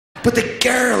But the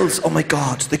girls, oh my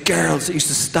God, the girls used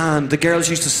to stand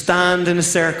in a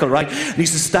circle, right? And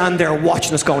used to stand there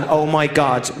watching us going, oh my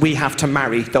God, we have to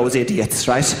marry those idiots,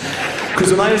 right? Because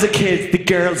when I was a kid, the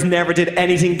girls never did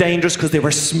anything dangerous because they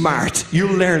were smart.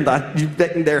 You'll learn that.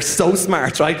 They're so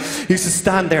smart, right? Used to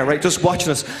stand there, right, just watching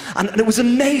us. And it was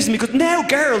amazing because now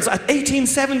girls at 18,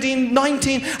 17,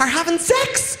 19 are having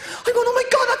sex. I'm going, oh my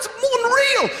God, that's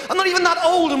unreal. I'm not even that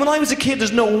old. And when I was a kid,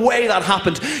 there's no way that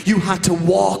happened. You had to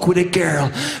walk with a girl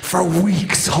for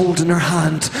weeks holding her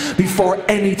hand before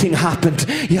anything happened.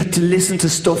 You had to listen to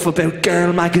stuff about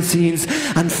girl magazines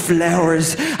and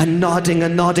flowers and nodding,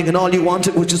 and all you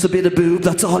wanted was just a bit of boob.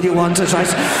 That's all you wanted,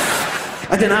 right?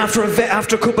 And then after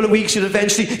a couple of weeks,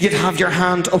 you'd have your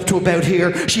hand up to about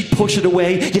here. She'd push it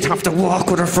away. You'd have to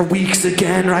walk with her for weeks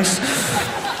again, right?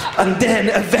 And then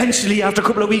eventually, after a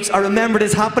couple of weeks, I remember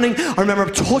this happening. I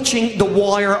remember touching the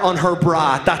wire on her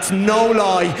bra. That's no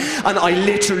lie. And I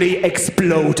literally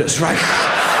exploded, right?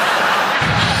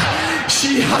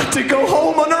 She had to go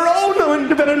home on her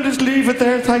own. I better just leave it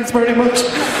there. Thanks very much.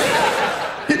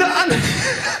 You know,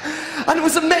 and it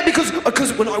was amazing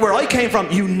because where I came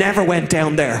from, you never went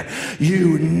down there.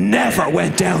 You never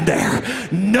went down there.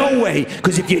 No way.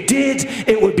 Because if you did,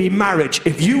 it would be marriage.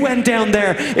 If you went down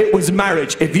there, it was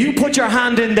marriage. If you put your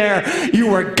hand in there, you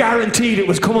were guaranteed it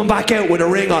was coming back out with a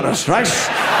ring on it, right?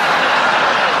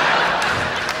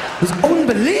 It was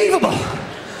unbelievable.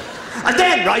 And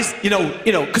then, right, you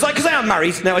know, because I am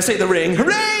married, now I say the ring,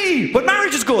 hooray! But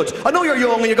marriage is good. I know you're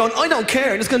young and you're going, I don't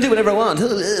care, I'm just going to do whatever I want.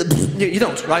 You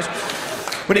don't, right?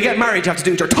 When you get married, you have to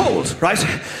do what you're told, right?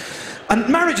 And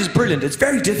marriage is brilliant. It's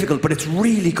very difficult, but it's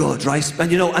really good, right?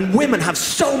 And and women have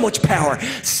so much power,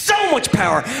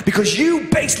 because you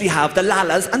basically have the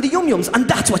lalas and the yum-yums, and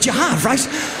that's what you have, right?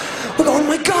 We go, oh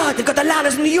my God, they've got the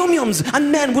lalas and the yum-yums.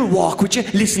 And men will walk with you,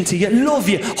 listen to you, love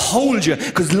you, hold you,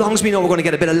 because as long as we know we're going to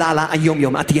get a bit of lala and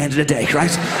yum-yum at the end of the day,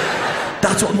 right?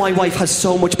 That's what my wife has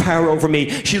so much power over me.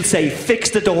 She'll say,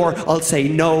 fix the door. I'll say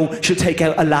no. She'll take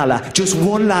out a lala, just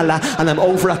one lala, and I'm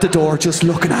over at the door just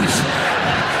looking at it.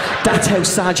 That's how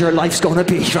sad your life's going to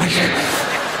be, right?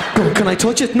 Go, can I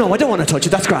touch it? No, I don't want to touch it.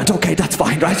 That's grand. Okay, that's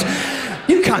fine, right?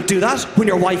 You can't do that when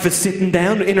your wife is sitting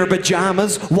down in her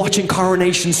pyjamas watching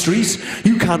Coronation Street.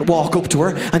 You can't walk up to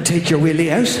her and take your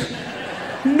willy out.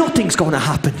 Nothing's going to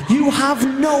happen. You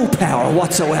have no power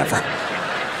whatsoever.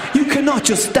 You cannot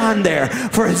just stand there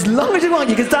for as long as you want.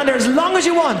 You can stand there as long as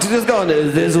you want. Just going,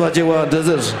 is this what you want, is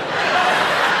it?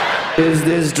 Is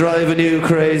this driving you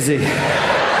crazy?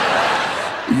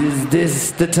 Is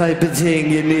this the type of thing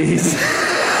you need?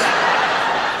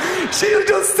 She'll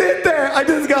just sit there. I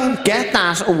just go, get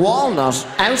that walnut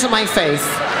out of my face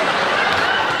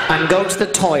and go to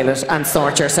the toilet and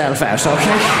sort yourself out,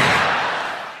 okay?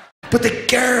 But the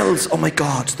girls, oh my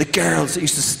God, the girls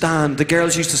used to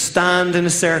stand in a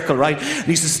circle, right? And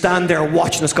used to stand there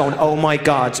watching us going, oh my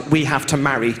God, we have to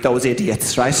marry those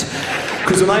idiots, right?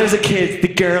 Because when I was a kid, the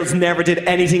girls never did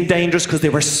anything dangerous because they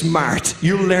were smart.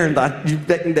 You'll learn that.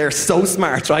 They're so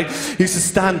smart, right? Used to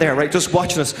stand there, right, just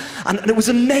watching us. And it was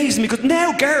amazing because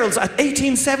now girls at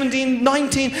 18, 17,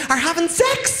 19 are having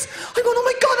sex. I'm going, oh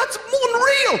my God, that's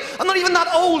unreal. I'm not even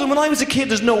that old. And when I was a kid,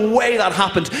 there's no way that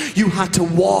happened. You had to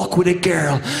walk with a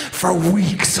girl for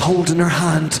weeks holding her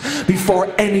hand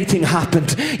before anything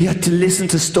happened. You had to listen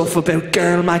to stuff about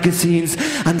girl magazines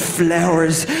and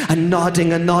flowers and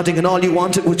nodding, and all you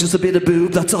wanted was just a bit of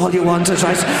boob. That's all you wanted,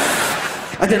 right?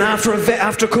 And then after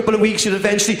a couple of weeks, you'd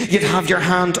have your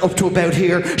hand up to about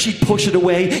here. She'd push it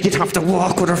away. You'd have to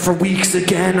walk with her for weeks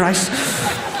again, right?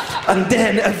 And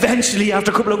then eventually,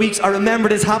 after a couple of weeks, I remember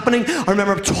this happening. I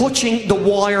remember touching the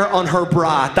wire on her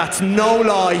bra. That's no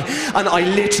lie. And I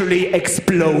literally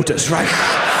exploded, right?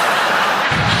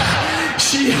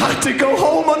 She had to go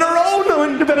home on her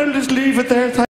own. I better just leave it there.